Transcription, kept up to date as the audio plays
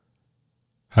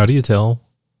How do you tell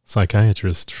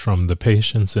psychiatrists from the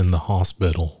patients in the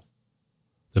hospital?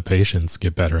 The patients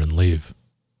get better and leave.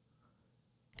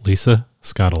 Lisa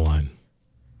Scottoline.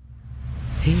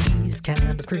 He's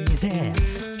kind of crazy,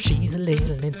 she's a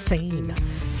little insane.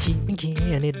 Keeping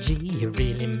Kennedy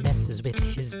really messes with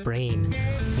his brain.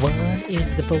 One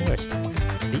is divorced,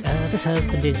 the other's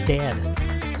husband is dead.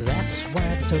 That's why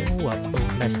they're so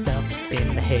both messed up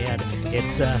in the head.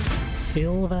 It's a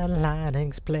Silver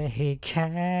Linings Playcast.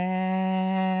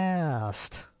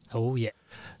 Oh yeah.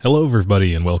 Hello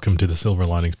everybody and welcome to the Silver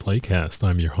Linings Playcast.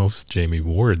 I'm your host, Jamie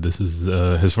Ward. This is,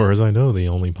 as far as I know, the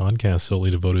only podcast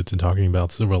solely devoted to talking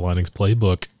about Silver Linings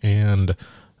Playbook and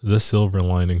the Silver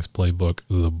Linings Playbook,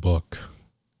 the book.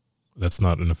 That's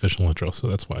not an official intro, so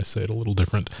that's why I say it a little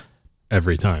different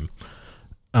every time.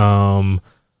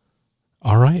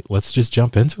 All right, let's just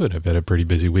jump into it. I've had a pretty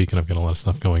busy week and I've got a lot of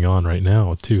stuff going on right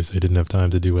now too, so I didn't have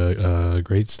time to do a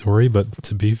great story, but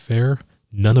to be fair,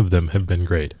 none of them have been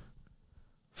great.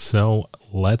 So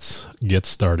let's get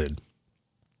started.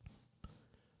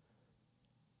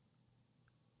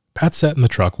 Pat sat in the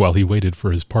truck while he waited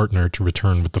for his partner to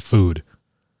return with the food.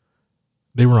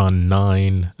 They were on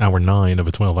hour 9 of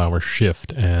a 12-hour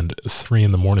shift, and 3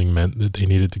 in the morning meant that they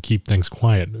needed to keep things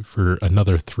quiet for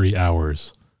another 3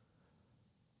 hours.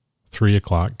 3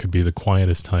 o'clock could be the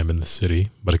quietest time in the city,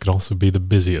 but it could also be the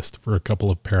busiest for a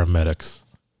couple of paramedics.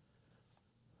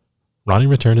 Ronnie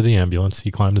returned to the ambulance. He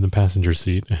climbed in the passenger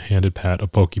seat and handed Pat a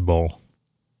poke bowl.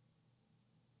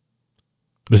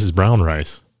 "This is brown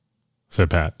rice,"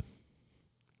 said Pat.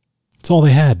 "It's all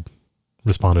they had,"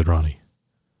 responded Ronnie.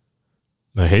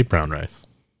 "I hate brown rice."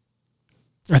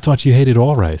 "I thought you hated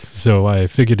all rice, so I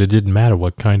figured it didn't matter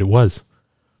what kind it was."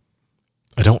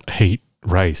 "I don't hate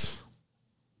rice,"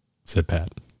 said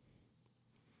Pat.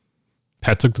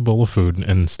 Pat took the bowl of food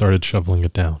and started shoveling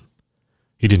it down.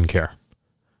 He didn't care.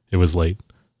 It was late.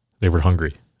 They were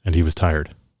hungry, and he was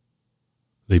tired.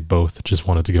 They both just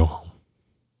wanted to go home.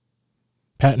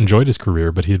 Pat enjoyed his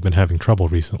career, but he had been having trouble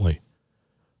recently.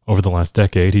 Over the last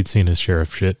decade, he'd seen his share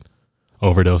of shit.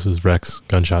 Overdoses, wrecks,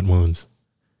 gunshot wounds.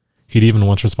 He'd even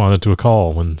once responded to a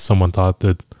call when someone thought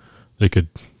that they could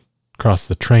cross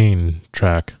the train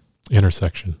track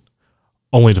intersection,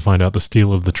 only to find out the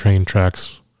steel of the train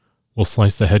tracks will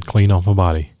slice the head clean off a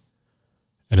body.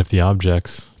 And if the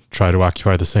objects try to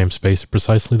occupy the same space at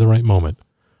precisely the right moment,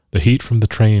 the heat from the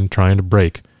train trying to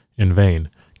brake in vain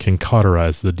can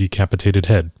cauterize the decapitated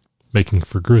head, making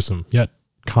for a gruesome yet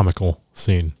comical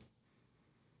scene.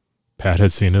 Pat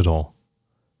had seen it all.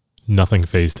 Nothing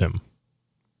fazed him.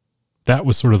 That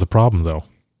was sort of the problem, though.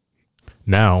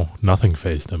 Now, nothing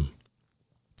fazed him.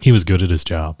 He was good at his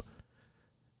job.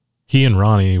 He and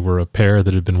Ronnie were a pair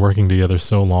that had been working together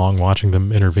so long, watching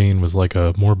them intervene was like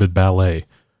a morbid ballet.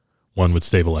 One would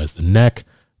stabilize the neck,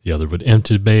 the other would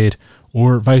intubate,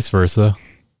 or vice versa.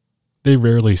 They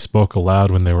rarely spoke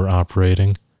aloud when they were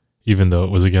operating, even though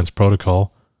it was against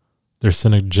protocol. Their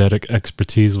synergetic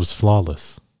expertise was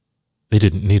flawless. They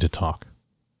didn't need to talk.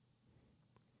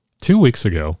 2 weeks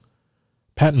ago,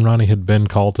 Pat and Ronnie had been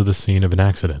called to the scene of an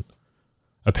accident.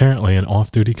 Apparently, an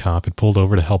off-duty cop had pulled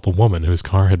over to help a woman whose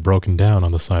car had broken down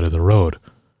on the side of the road.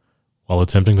 While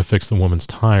attempting to fix the woman's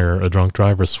tire, a drunk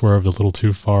driver swerved a little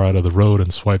too far out of the road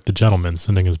and swiped the gentleman,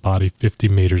 sending his body 50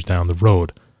 meters down the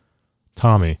road.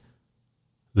 Tommy.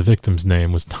 The victim's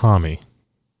name was Tommy.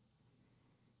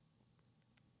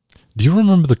 "Do you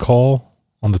remember the call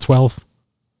on the 12th?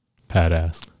 Pat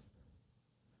asked.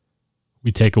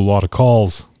 "We take a lot of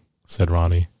calls," said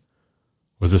Ronnie.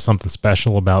 "Was there something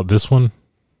special about this one?"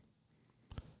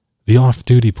 "The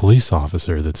off-duty police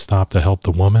officer that stopped to help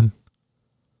the woman,"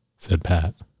 said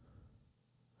Pat.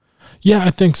 "Yeah, I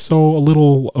think so.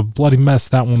 A bloody mess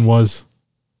that one was,"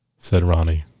 said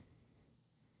Ronnie.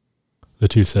 The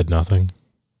two said nothing.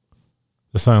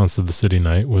 The silence of the city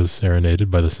night was serenaded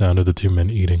by the sound of the two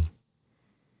men eating.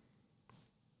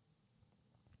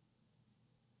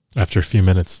 After a few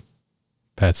minutes,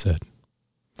 Pat said,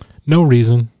 "No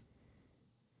reason."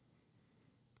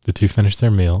 The two finished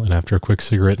their meal, and after a quick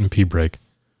cigarette and pee break,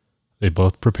 they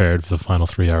both prepared for the final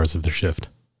 3 hours of their shift.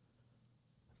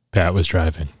 Pat was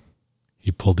driving.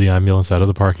 He pulled the ambulance out of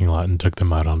the parking lot and took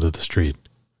them out onto the street.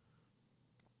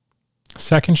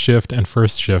 Second shift and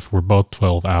first shift were both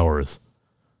 12 hours,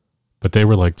 but they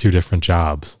were like two different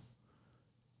jobs.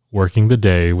 Working the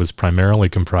day was primarily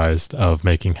comprised of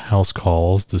making house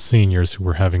calls to seniors who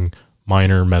were having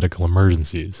minor medical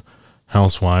emergencies,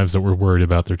 housewives that were worried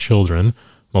about their children,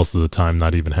 most of the time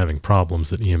not even having problems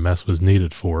that EMS was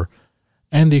needed for,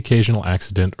 and the occasional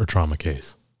accident or trauma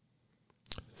case.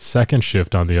 Second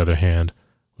shift, on the other hand,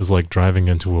 was like driving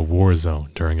into a war zone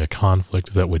during a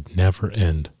conflict that would never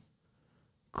end.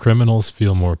 Criminals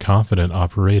feel more confident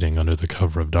operating under the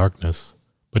cover of darkness,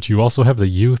 but you also have the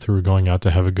youth who are going out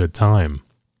to have a good time.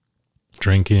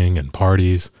 Drinking and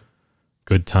parties.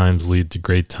 Good times lead to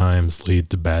great times,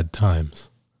 lead to bad times.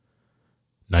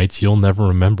 Nights you'll never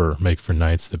remember make for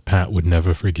nights that Pat would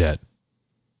never forget.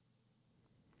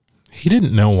 He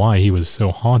didn't know why he was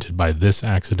so haunted by this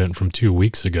accident from 2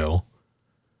 weeks ago.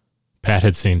 Pat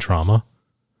had seen trauma.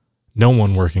 No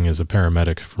one working as a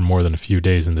paramedic for more than a few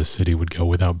days in this city would go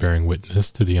without bearing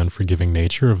witness to the unforgiving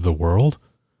nature of the world.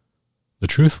 The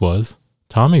truth was,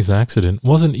 Tommy's accident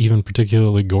wasn't even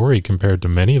particularly gory compared to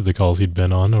many of the calls he'd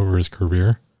been on over his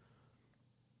career.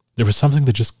 There was something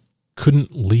that just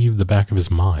couldn't leave the back of his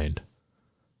mind.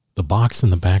 The box in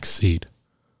the back seat.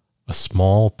 A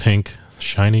small, pink,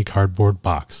 shiny cardboard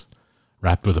box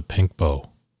wrapped with a pink bow.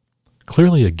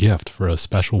 Clearly a gift for a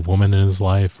special woman in his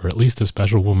life, or at least a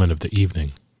special woman of the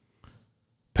evening.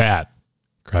 "Pat!"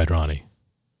 cried Ronnie.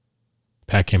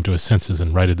 Pat came to his senses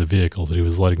and righted the vehicle that he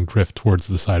was letting drift towards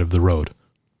the side of the road.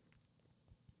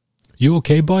 "You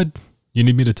okay, bud? You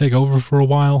need me to take over for a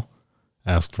while?"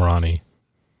 asked Ronnie.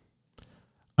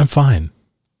 "I'm fine,"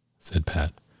 said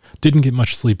Pat. "Didn't get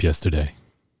much sleep yesterday."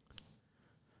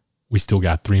 "We still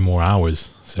got 3 more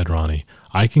hours," said Ronnie.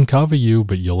 "I can cover you,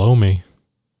 but you'll owe me."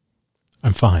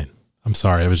 "I'm fine. I'm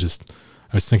sorry. I was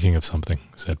thinking of something,"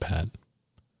 said Pat.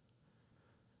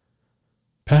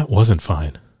 Pat wasn't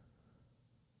fine.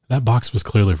 That box was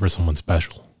clearly for someone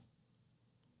special.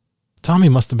 Tommy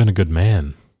must have been a good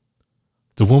man.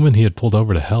 The woman he had pulled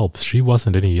over to help, she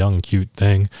wasn't any young, cute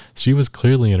thing. She was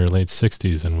clearly in her late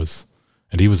 60s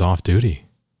and he was off duty.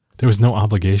 There was no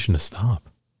obligation to stop.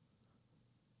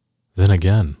 Then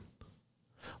again,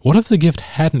 what if the gift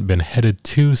hadn't been headed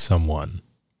to someone?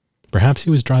 Perhaps he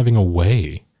was driving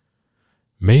away.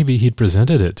 Maybe he'd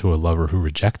presented it to a lover who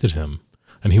rejected him,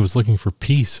 and he was looking for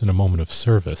peace in a moment of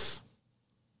service.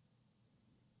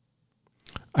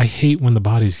 "I hate when the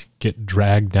bodies get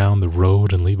dragged down the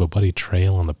road and leave a bloody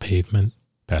trail on the pavement,"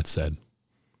 Pat said.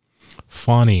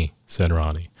 "Funny," said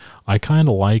Ronnie. "I kind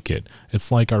of like it.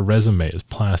 It's like our resume is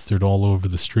plastered all over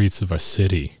the streets of our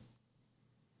city."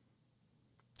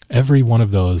 "Every one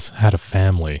of those had a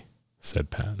family," said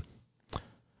Pat.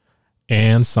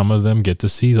 "And some of them get to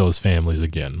see those families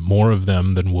again, more of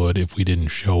them than would if we didn't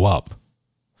show up,"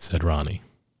 said Ronnie.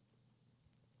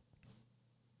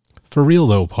 "For real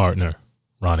though, partner?"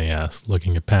 Ronnie asked,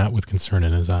 looking at Pat with concern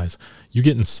in his eyes. "You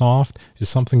getting soft? Is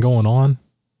something going on?"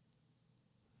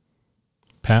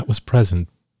 Pat was present,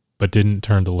 but didn't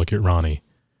turn to look at Ronnie.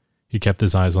 He kept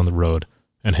his eyes on the road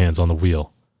and hands on the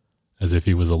wheel, as if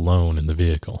he was alone in the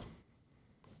vehicle.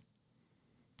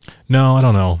 "No, I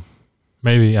don't know.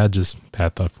 Maybe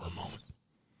Pat thought for a moment.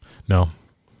 "No,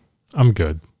 I'm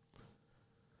good."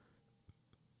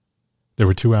 There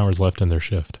were 2 hours left in their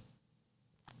shift.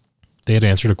 They had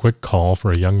answered a quick call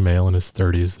for a young male in his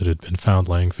 30s that had been found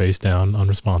laying face down,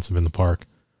 unresponsive in the park.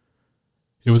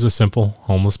 It was a simple,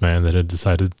 homeless man that had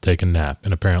decided to take a nap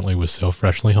and apparently was so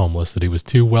freshly homeless that he was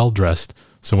too well dressed,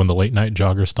 so when the late-night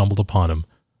jogger stumbled upon him,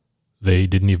 they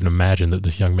didn't even imagine that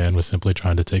this young man was simply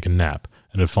trying to take a nap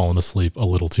and had fallen asleep a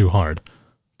little too hard,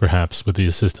 perhaps with the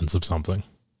assistance of something.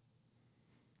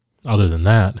 Other than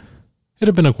that, it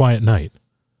had been a quiet night.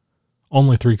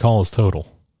 Only 3 calls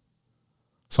total.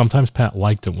 Sometimes Pat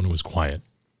liked it when it was quiet.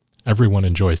 Everyone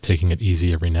enjoys taking it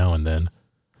easy every now and then,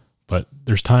 but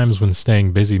there's times when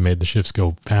staying busy made the shifts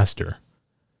go faster.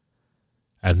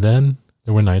 And then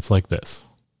there were nights like this,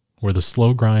 where the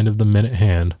slow grind of the minute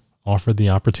hand offered the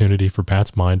opportunity for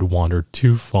Pat's mind to wander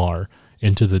too far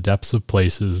into the depths of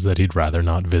places that he'd rather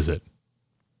not visit.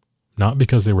 Not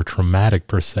because they were traumatic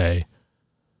per se,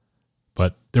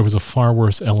 but there was a far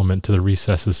worse element to the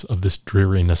recesses of this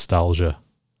dreary nostalgia.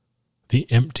 The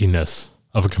emptiness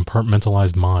of a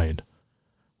compartmentalized mind,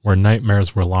 where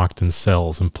nightmares were locked in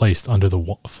cells and placed under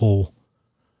the full,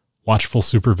 watchful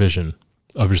supervision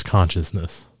of his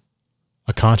consciousness.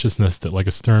 A consciousness that, like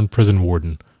a stern prison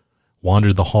warden,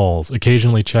 wandered the halls,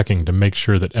 occasionally checking to make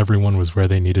sure that everyone was where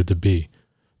they needed to be,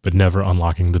 but never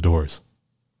unlocking the doors.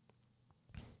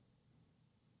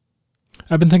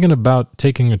 "I've been thinking about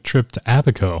taking a trip to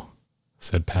Abaco,"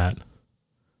 said Pat.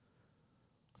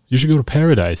 "You should go to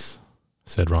Paradise,"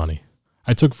 said Ronnie.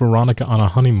 "I took Veronica on a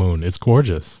honeymoon. It's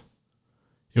gorgeous.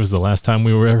 It was the last time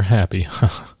we were ever happy.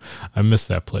 I miss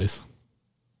that place."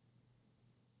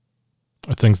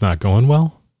 "Are things not going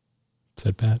well?"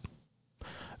 said Pat.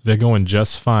 "They're going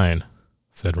just fine,"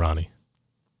 said Ronnie.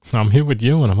 "I'm here with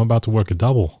you and I'm about to work a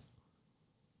double."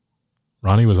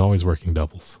 Ronnie was always working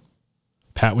doubles.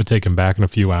 Pat would take him back in a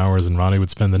few hours, and Ronnie would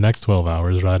spend the next 12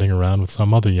 hours riding around with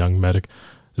some other young medic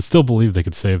that still believed they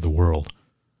could save the world.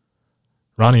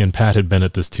 Ronnie and Pat had been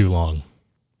at this too long.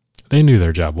 They knew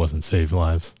their job wasn't save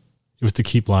lives. It was to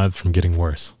keep lives from getting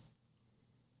worse.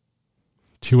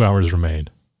 2 hours remained.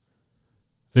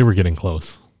 They were getting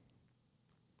close.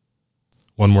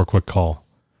 One more quick call.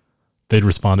 They'd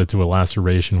responded to a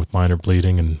laceration with minor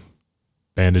bleeding and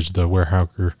bandaged the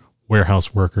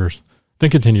warehouse workers, then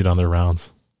continued on their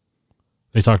rounds.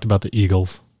 They talked about the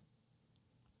Eagles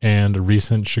and a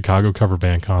recent Chicago cover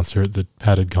band concert that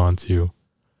Pat had gone to,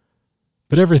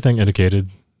 but everything indicated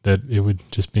that it would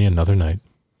just be another night.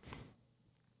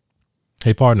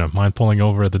 "Hey, partner, mind pulling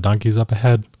over at the Donkeys up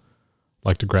ahead?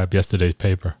 Like to grab yesterday's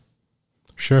paper."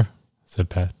 "Sure," said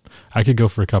Pat. "I could go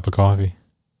for a cup of coffee."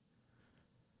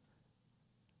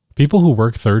 People who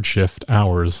work third shift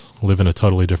hours live in a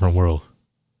totally different world.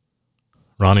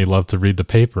 Ronnie loved to read the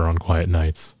paper on quiet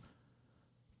nights,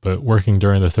 but working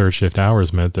during the third shift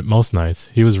hours meant that most nights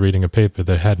he was reading a paper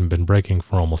that hadn't been breaking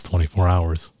for almost 24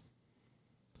 hours.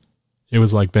 It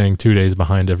was like being 2 days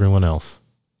behind everyone else.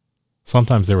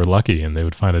 Sometimes they were lucky and they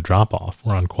would find a drop-off,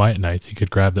 or on quiet nights he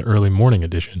could grab the early morning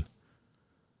edition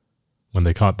when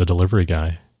they caught the delivery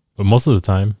guy, but most of the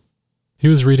time he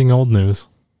was reading old news.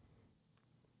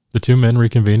 The two men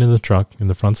reconvened in the truck in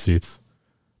the front seats.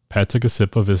 Pat took a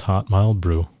sip of his hot, mild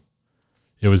brew.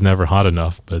 It was never hot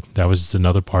enough, but that was just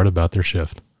another part about their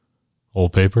shift.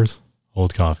 Old papers,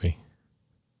 old coffee.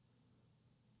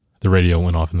 The radio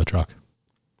went off in the truck.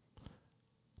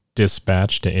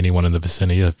 "Dispatch to anyone in the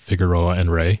vicinity of Figueroa and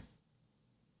Ray."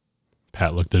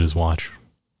 Pat looked at his watch,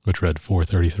 which read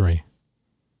 4:33.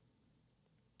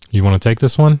 "You want to take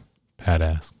this one?" Pat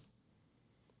asked.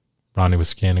 Ronnie was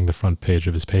scanning the front page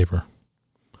of his paper.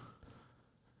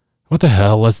 "What the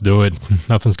hell, let's do it.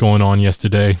 Nothing's going on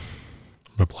yesterday,"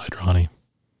 replied Ronnie.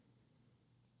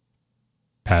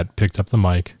 Pat picked up the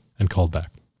mic and called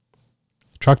back.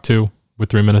 "Truck 2, with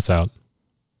 3 minutes out."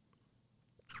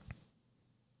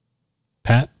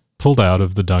 Pat pulled out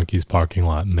of the Donkeys parking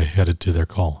lot and they headed to their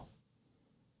call.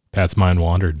 Pat's mind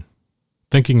wandered,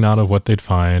 thinking not of what they'd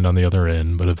find on the other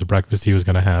end, but of the breakfast he was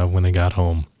going to have when they got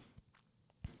home.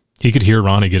 He could hear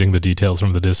Ronnie getting the details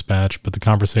from the dispatch, but the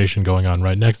conversation going on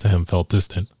right next to him felt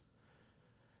distant.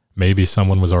 Maybe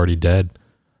someone was already dead.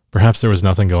 Perhaps there was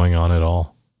nothing going on at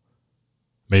all.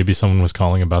 Maybe someone was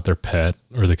calling about their pet,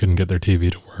 or they couldn't get their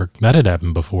TV to work. That had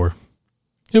happened before.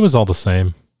 It was all the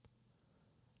same.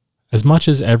 As much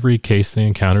as every case they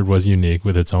encountered was unique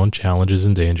with its own challenges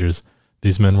and dangers,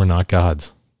 these men were not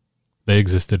gods. They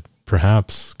existed.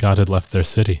 Perhaps God had left their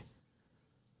city.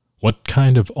 What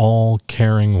kind of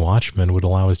all-caring watchman would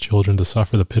allow his children to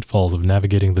suffer the pitfalls of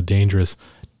navigating the dangerous,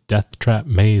 death-trap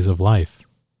maze of life?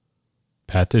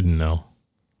 Pat didn't know.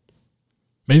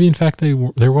 Maybe, in fact,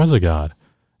 there was a God,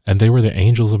 and they were the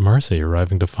angels of mercy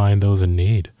arriving to find those in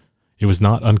need. It was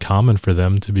not uncommon for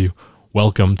them to be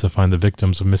welcome to find the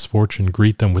victims of misfortune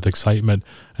greet them with excitement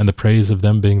and the praise of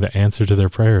them being the answer to their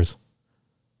prayers.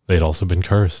 They had also been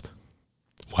cursed.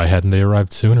 Why hadn't they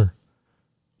arrived sooner?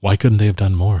 Why couldn't they have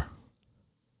done more?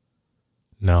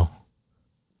 No,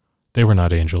 they were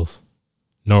not angels,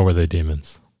 nor were they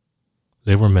demons.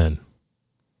 They were men.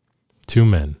 2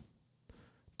 men.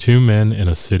 2 men in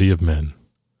a city of men,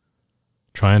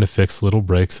 trying to fix little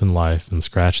breaks in life and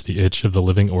scratch the itch of the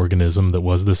living organism that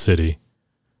was the city.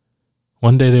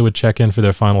 One day they would check in for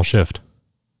their final shift.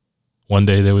 One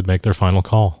day they would make their final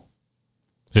call.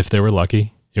 If they were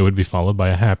lucky, it would be followed by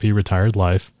a happy, retired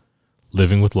life,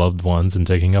 living with loved ones and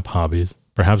taking up hobbies,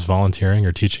 perhaps volunteering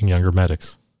or teaching younger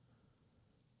medics.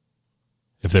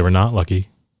 If they were not lucky,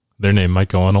 their name might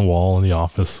go on a wall in the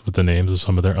office with the names of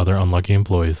some of their other unlucky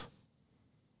employees.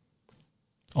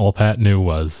 All Pat knew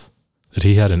was that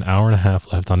he had an hour and a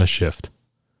half left on his shift,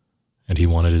 and he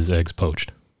wanted his eggs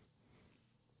poached.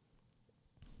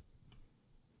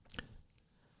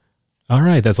 All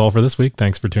right, that's all for this week.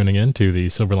 Thanks for tuning in to the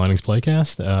Silver Linings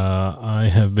Playcast. I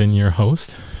have been your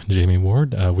host, Jamie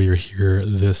Ward. We are here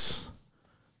this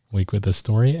week with this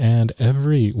story, and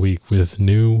every week with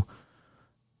new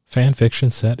fan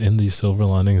fiction set in the Silver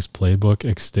Linings Playbook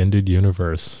Extended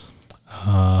Universe.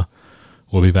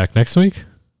 We'll be back next week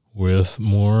with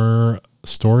more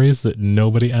stories that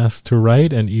nobody asked to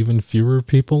write and even fewer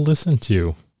people listen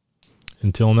to.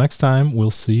 Until next time,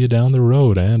 we'll see you down the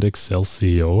road, and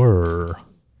Excelsior.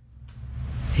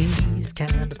 He's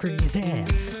kind of crazy,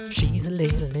 she's a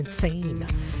little insane.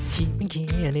 Keeping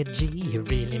Kenny G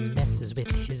really messes with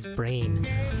his brain.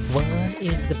 One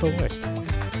is divorced,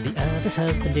 the other's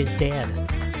husband is dead.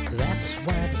 That's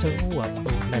why they're so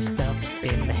both messed up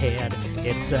in the head.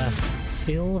 It's a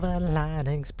Silver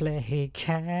Linings Playcast.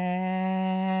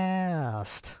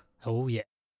 Oh yeah.